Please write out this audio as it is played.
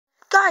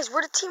Guys,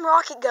 where did Team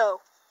Rocket go?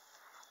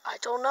 I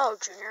don't know,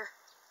 Junior.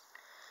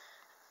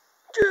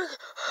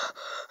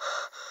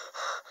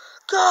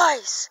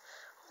 Guys,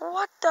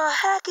 what the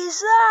heck is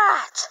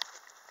that?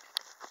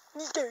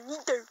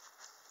 Neato.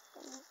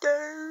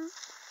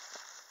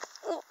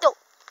 What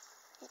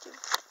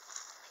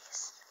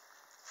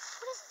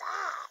is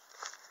that?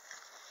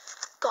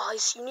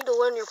 Guys, you need to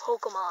learn your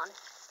Pokemon.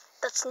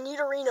 That's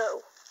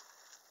Nidorino.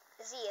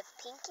 Is he a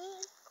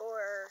pinky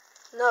or?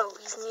 No,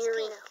 he's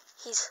Nidorino.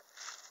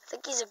 I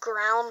think he's a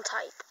ground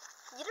type.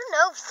 You don't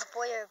know if it's a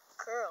boy or a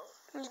girl.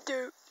 You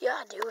do? Yeah,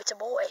 I do. It's a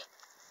boy.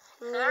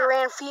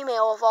 Nidoran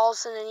female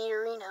evolves into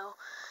Nidorino,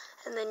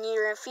 and then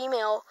Nidoran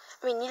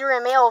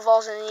male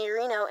evolves into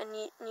Nidorino, and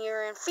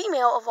Nidoran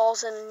female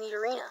evolves into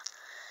Nidorina.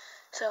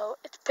 So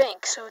it's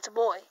pink, so it's a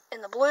boy,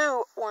 and the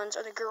blue ones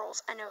are the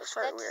girls. I know it's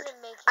very weird.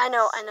 I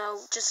know.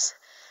 Just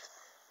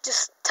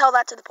tell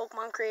that to the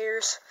Pokemon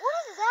creators. What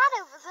is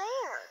that over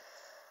there?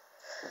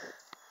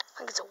 I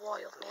think it's a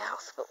wild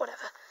Meowth, but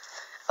whatever.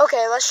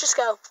 Okay, let's just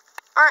go.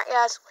 Alright,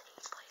 guys.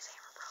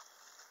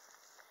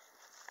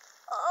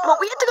 But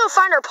we have to go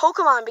find our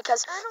Pokemon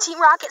because Team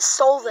Rocket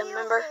stole them,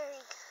 remember?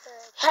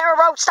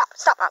 Hammer stop.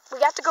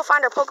 We have to go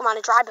find our Pokemon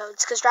in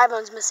Drybones because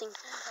Drybones missing.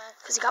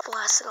 Because he got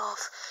blasted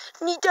off.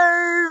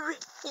 Neato.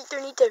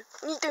 Neato.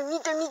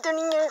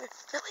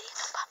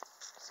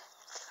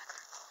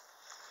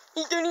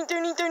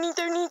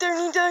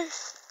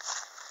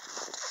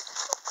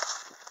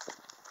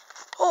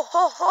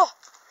 Oh.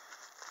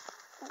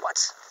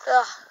 What?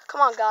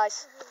 Come on,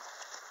 guys.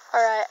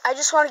 Alright, I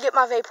just want to get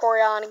my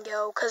Vaporeon and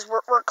go, because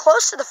we're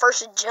close to the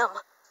first gym.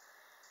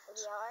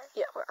 We are?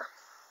 Yeah, we are.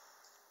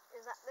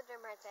 Is that the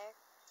gym right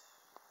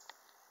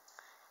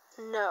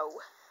there?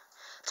 No.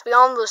 It's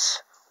beyond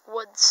those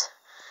woods.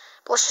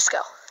 But let's just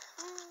go.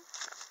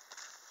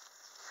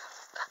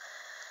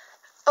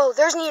 Oh,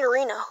 there's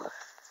Nidorino.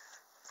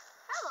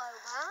 Hello,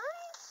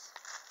 guys.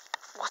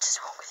 What is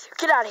wrong with you?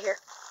 Get out of here.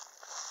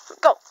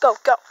 Go. Go.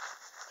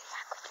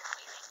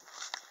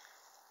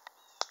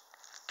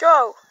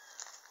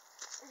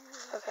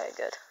 Okay,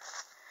 good.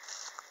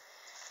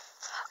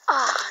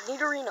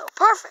 Nidorino.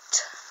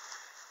 Perfect.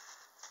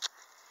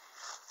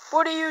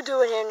 What are you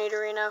doing here,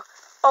 Nidorino?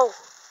 Oh,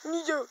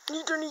 Nido.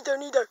 Nidorino,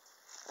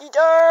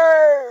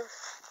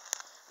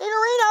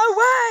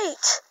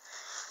 wait!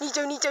 Nido.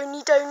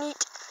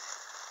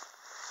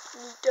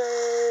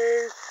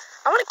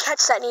 I want to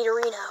catch that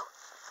Nidorino.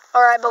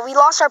 Alright, but we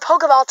lost our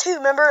Pokeball too.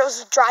 Remember, it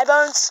was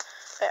Drybones?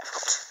 Yeah, of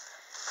course.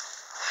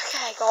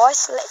 Okay,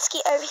 guys, let's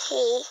get over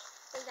here.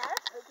 Is that a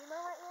Pokemon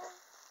right now?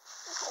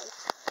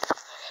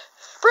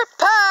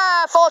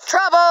 Prepare for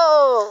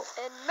trouble!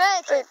 And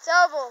make it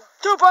double!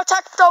 To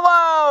protect the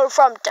world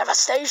from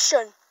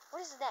devastation.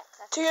 What is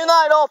next? To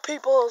unite all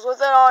peoples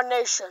within our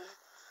nation.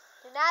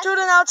 To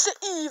denounce the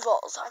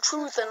evils of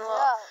truth and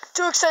love.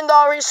 To extend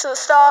our reach to the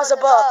stars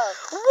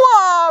above.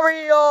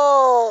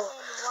 Wario!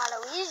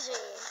 And Waluigi.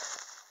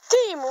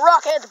 Team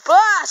Rocket,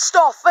 blast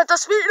off at the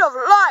speed of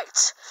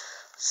light.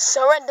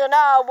 Surrender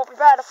now, we'll be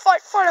prepared to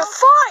fight for the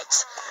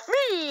fight.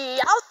 Me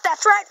out,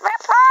 that's right,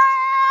 Vaporeon!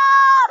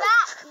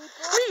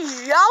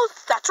 Me out,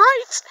 that's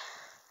right.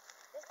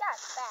 This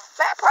guy's fat.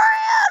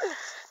 Vaporeon!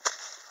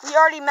 We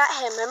already met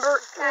him, remember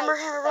Hammer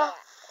Bro?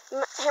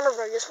 Hammer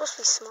Bro, you're supposed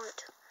to be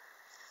smart.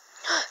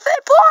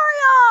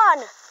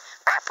 Vaporeon!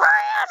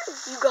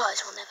 You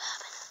guys will never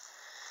happen.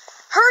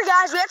 Hurry,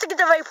 guys, we have to get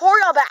the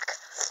Vaporeon back.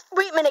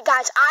 Wait a minute,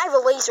 guys, I have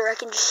a laser, I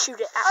can just shoot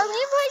it at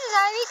You poison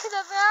Ivy because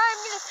I'm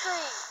gonna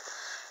scream.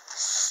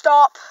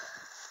 Stop.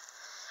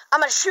 I'm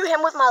gonna shoot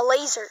him with my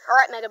laser.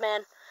 Alright, Mega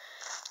Man.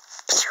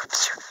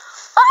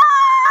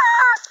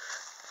 Ah!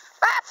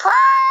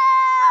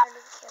 Vaporeon!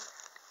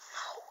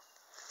 No.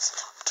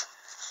 Stop.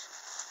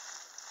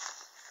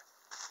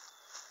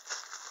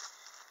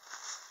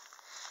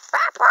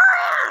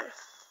 Vaporeon!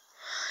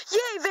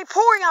 Yay,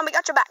 Vaporeon, we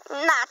got your back.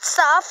 Not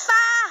so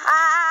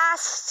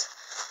fast.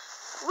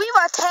 We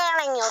were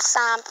telling you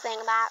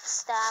something about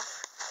stuff.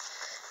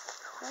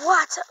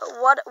 What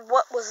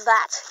was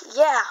that?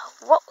 Yeah,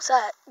 what was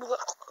that?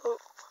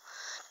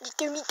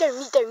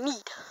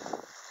 Need.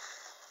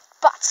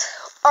 But,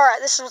 alright,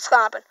 this is what's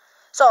gonna happen.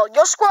 So,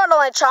 your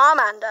Squirtle and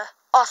Charmander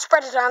are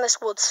spread around this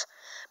woods.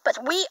 But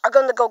we are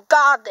gonna go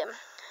guard them.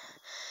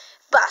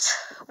 But,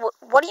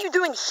 what are you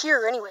doing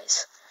here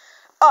anyways?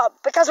 Oh,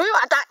 because we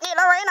want that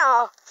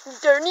Nidorino.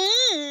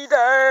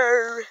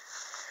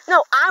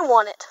 No, I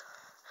want it.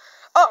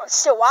 Oh, it's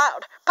still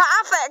wild.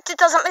 Perfect, it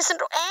doesn't listen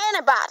to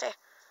anybody.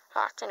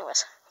 Alright,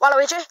 anyways.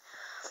 Waluigi.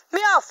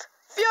 Meowth!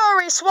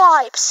 Fury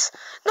swipes!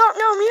 No,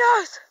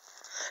 Meowth!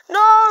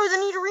 No, the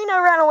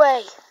Nidorino ran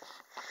away.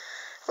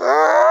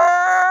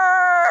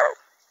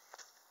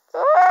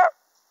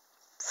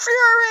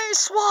 Fury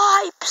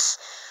swipes!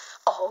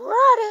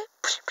 Alrighty.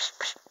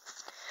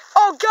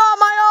 Oh god,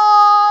 my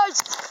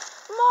eyes!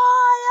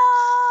 My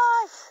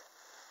eyes!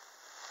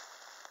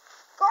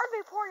 Guard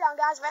Vaporeon,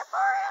 guys.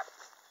 Vaporeon!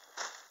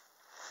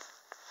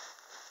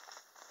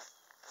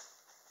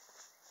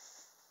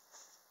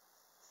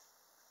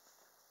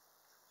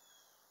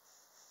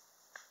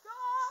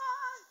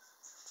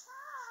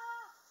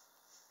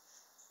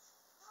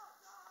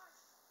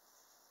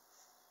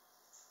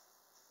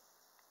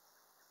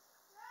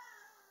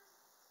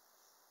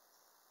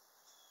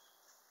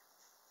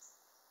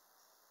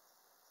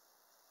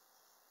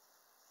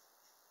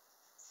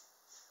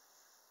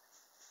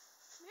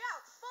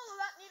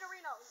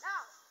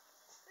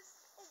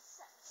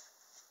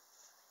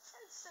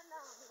 Listen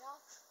now,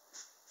 Meowth.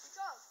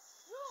 Because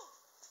you.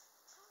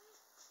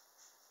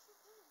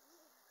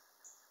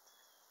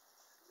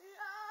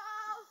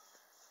 Meowth.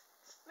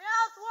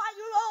 Meowth, why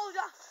you low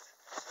down?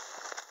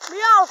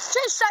 Meowth,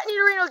 chase that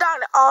Nidorino down.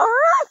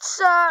 Alright,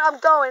 sir, I'm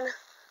going.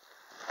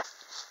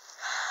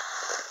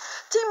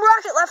 Team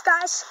Rocket left,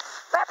 guys.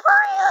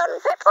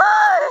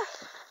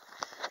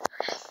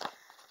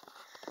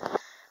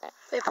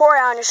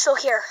 Vaporeon, you're still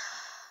here.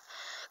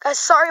 Guys,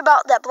 sorry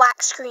about that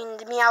black screen.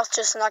 The Meowth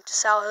just knocked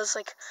us out. It was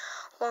like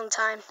a long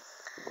time.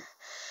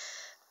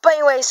 But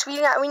anyways,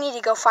 we need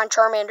to go find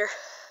Charmander.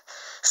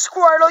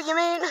 Squirtle, you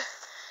mean?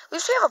 At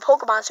least we have a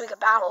Pokemon so we can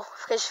battle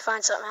in case you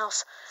find something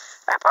else.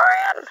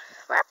 Vaporeon!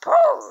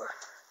 Vapor!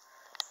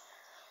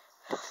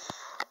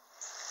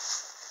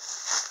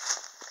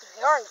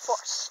 We are in the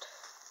forest.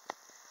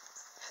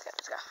 Okay,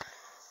 let's go.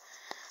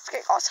 Let's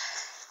get guys.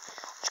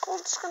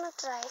 What's going on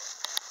today?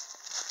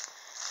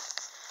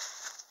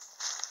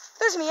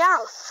 There's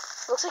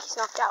Meowth. Looks like he's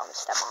knocked out and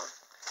step on.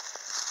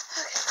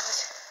 Okay,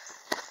 guys.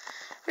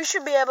 We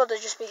should be able to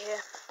just be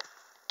here.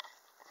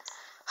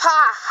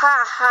 Ha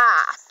ha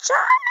ha!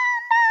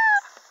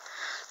 Charmander!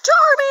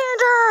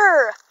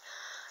 Charmander!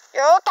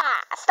 You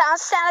guys don't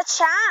stand a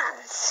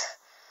chance.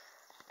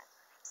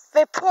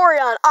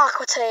 Vaporeon,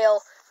 Aqua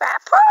Tail.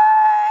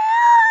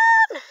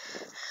 Vaporeon!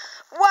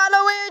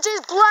 Waluigi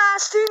is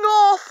blasting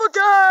off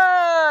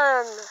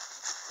again!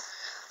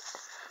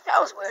 That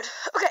was weird.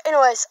 Okay,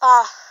 anyways,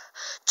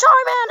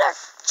 Charmander!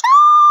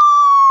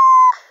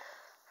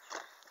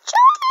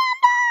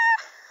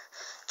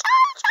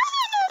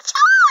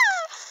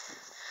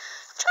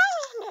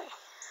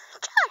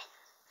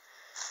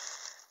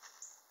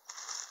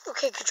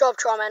 Okay, good job,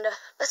 Charmander.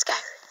 Let's go.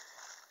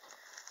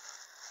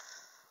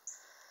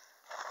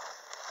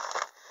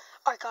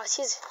 Alright, guys,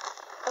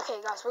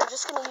 okay, guys, we're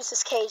just gonna use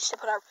this cage to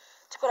put our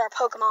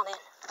Pokemon in.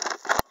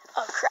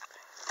 Oh crap!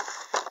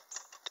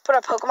 To put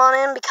our Pokemon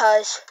in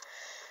because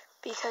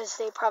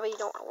they probably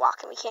don't want to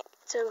walk and we can't.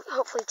 So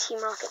hopefully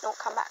Team Rocket don't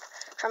come back.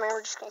 Charmander,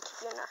 we're just gonna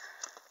keep you in there.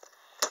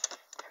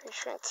 We're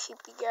just gonna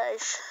keep you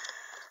guys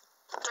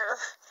under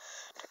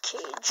the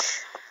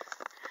cage.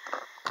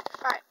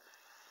 Alright.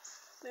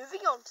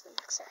 Moving on to the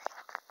next area.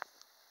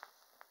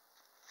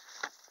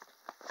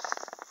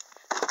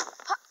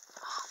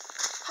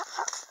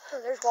 Oh,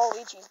 there's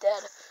Waluigi's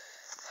dead.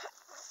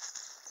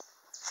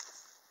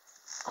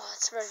 Oh,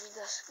 it's very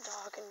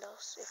dark and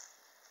dusty.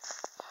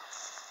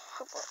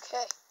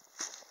 Okay.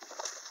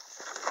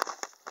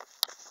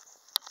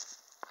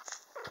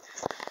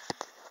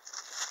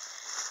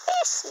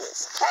 This is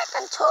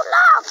taking too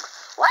long.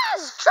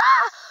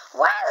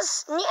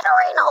 Where's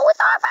Nidorino with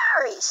our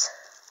berries?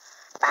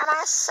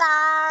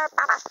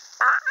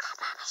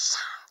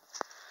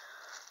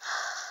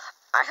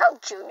 I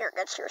hope Junior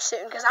gets here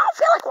soon, because I don't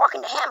feel like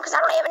walking to him, because I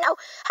don't even know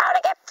how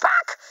to get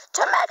back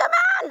to Mega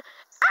Man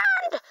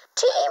and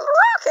Team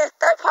Rocket.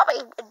 They're probably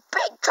in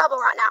big trouble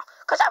right now,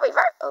 because I'll be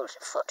very... Oh,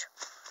 foot.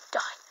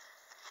 Die.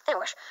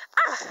 Anyways,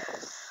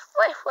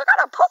 we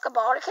got a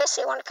Pokeball in case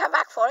they want to come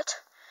back for it.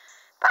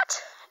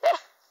 But,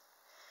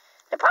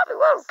 they probably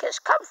will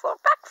just come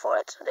back for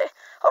it. So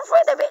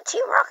hopefully they beat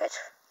Team Rocket.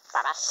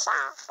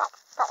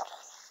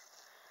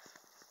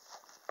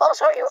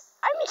 Also,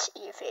 I miss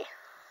Eevee.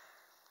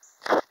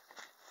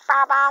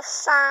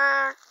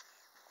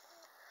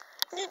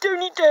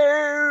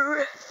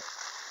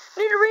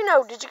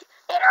 Nidorino, did you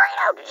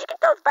get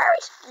those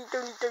berries?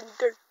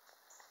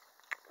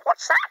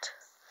 What's that?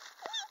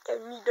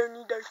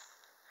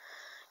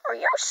 Are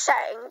you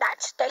saying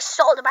that they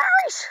stole the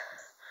berries?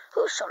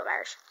 Who stole the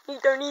berries?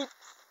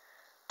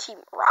 Team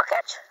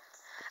Rocket?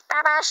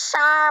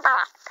 Babasar.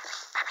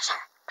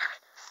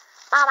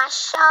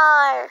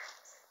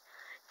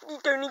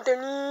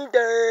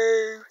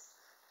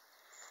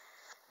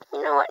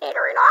 You know what,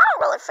 Nidorino? I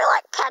don't really feel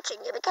like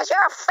catching you because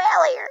you're a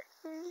failure.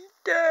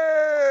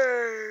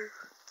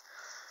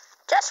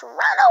 Just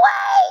run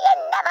away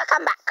and never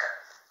come back.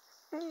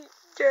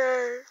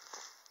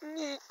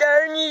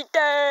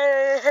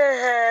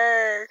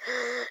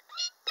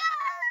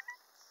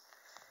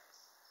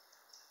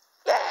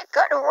 Yeah,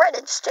 good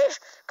riddance, Stitch.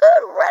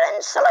 Good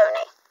riddance,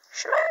 Saluni.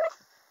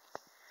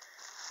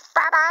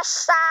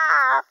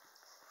 Babasar.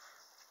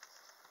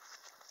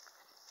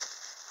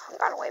 I'm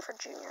gonna wait for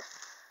Junior.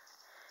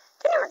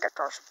 He didn't even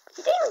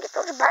get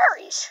those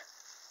berries.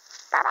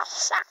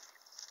 Babasar.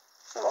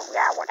 Well,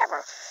 yeah,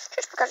 whatever.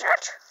 Just because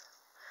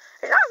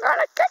he's not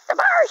gonna get the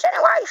berries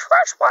anyway,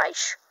 first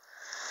place.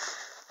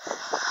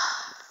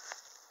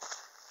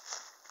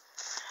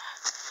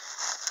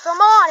 Come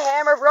on,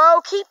 Hammer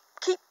Bro, keep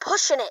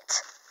pushing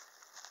it.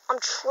 I'm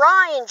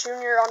trying,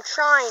 Junior. I'm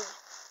trying.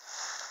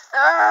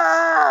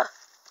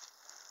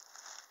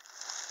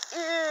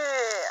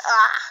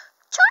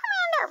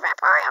 Charmander,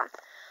 Vaporeon.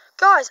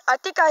 Guys, I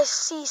think I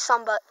see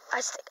somebody.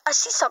 I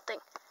see something.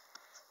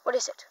 What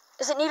is it?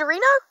 Is it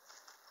Nidorino?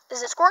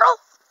 Is it Squirtle?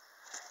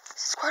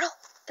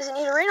 Is it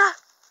Nidorino?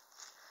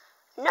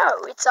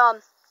 No, it's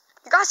your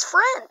guy's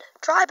friend,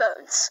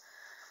 Drybones.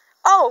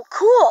 Oh,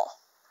 cool.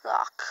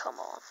 Oh, come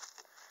on.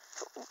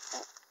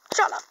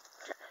 Shut up.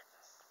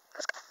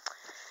 Let's go.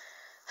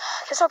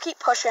 Guess I'll keep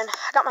pushing.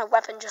 I got my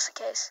weapon just in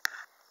case.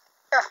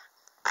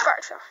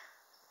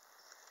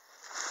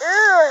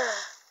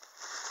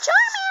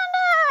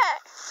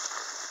 Charmander!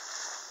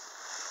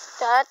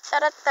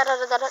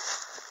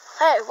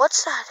 Hey,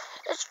 what's that?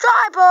 It's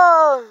Dry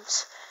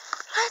Bones!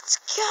 Let's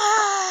go!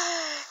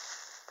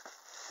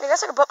 I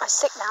guess I can put my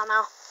stick down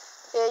now.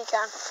 Yeah, you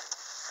can.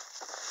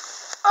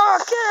 Oh,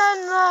 get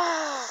in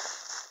there!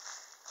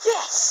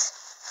 Yes!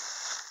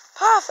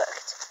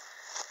 Perfect!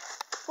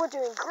 We're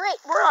doing great.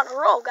 We're on a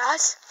roll,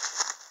 guys.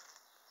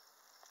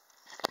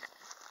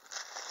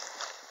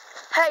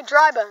 Hey,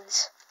 Dry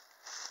Bones.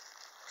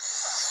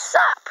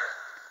 Sup?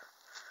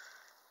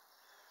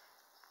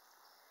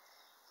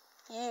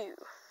 You.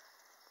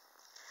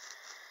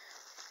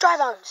 Dry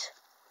Bones.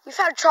 We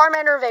found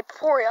Charmander and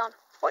Vaporeon.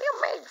 What do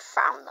you mean you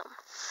found them?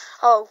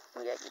 Oh,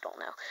 yeah, you don't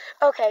know.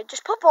 Okay,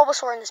 just put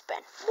Bulbasaur in this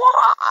bin.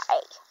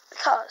 Why?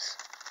 Because.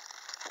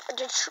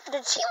 Did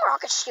Team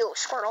Rocket steal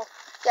Squirtle?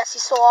 Yes, he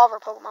stole all of our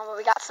Pokemon, but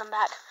we got some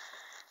back.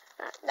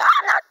 No,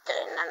 I'm not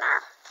getting in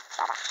there.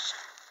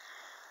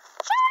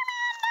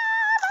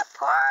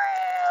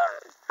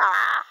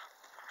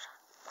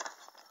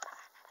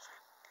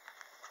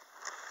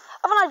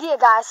 I have an idea,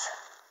 guys.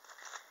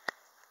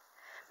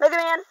 Mega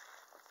Man,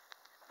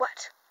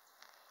 what?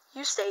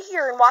 You stay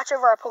here and watch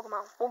over our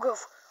Pokemon. We'll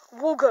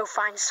go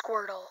find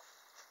Squirtle.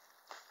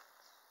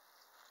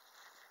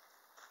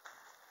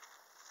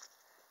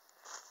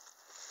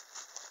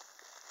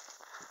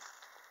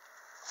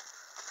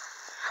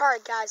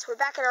 Alright, guys, we're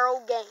back at our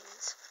old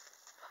games.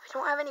 But we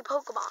don't have any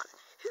Pokemon.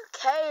 Who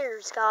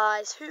cares,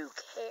 guys? Who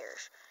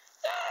cares?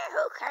 Yeah,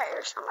 who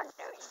cares? I'm gonna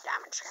do his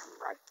damage to him,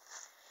 bro.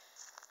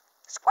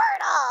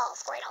 Squirtle!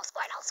 Squirtle,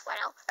 Squirtle,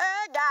 Squirtle.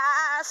 Hey,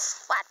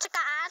 guys! What you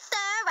guys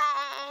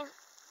doing?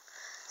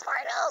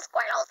 Squirtle,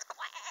 Squirtle,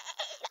 Squirtle.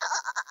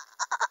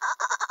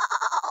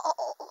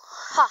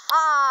 Ha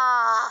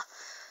ha!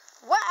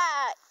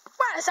 What?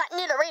 What is that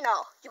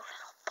Nidorino? You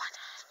little button.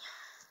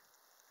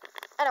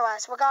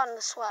 Anyways, we're going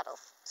to Squirtle,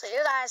 so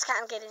you guys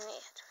can't get in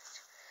it.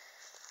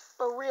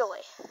 Oh,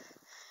 really?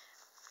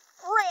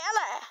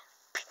 Really?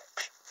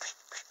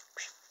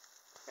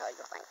 No,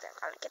 you think they're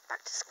gonna get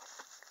back to school?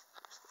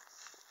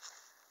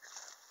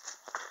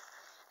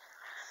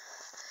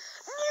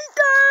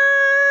 Nido!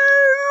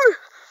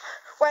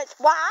 Wait,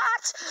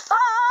 what?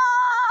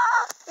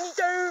 Ah!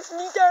 Nido!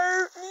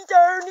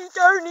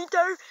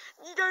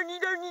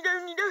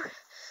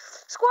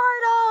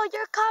 Squirtle,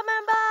 you're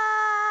coming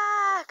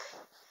back!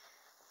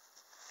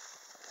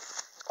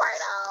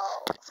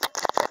 Squirtle!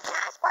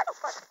 Yeah, Squirtle.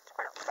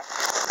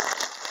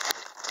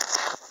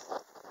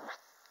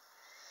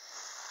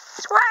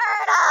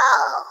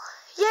 Squirtle!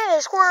 Yeah,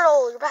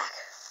 Squirtle, you're back.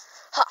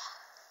 Huh.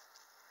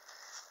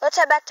 Let's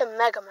head back to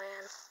Mega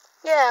Man.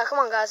 Yeah, come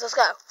on, guys, let's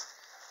go.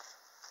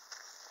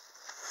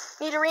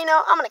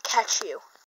 Nidorino, I'm gonna catch you.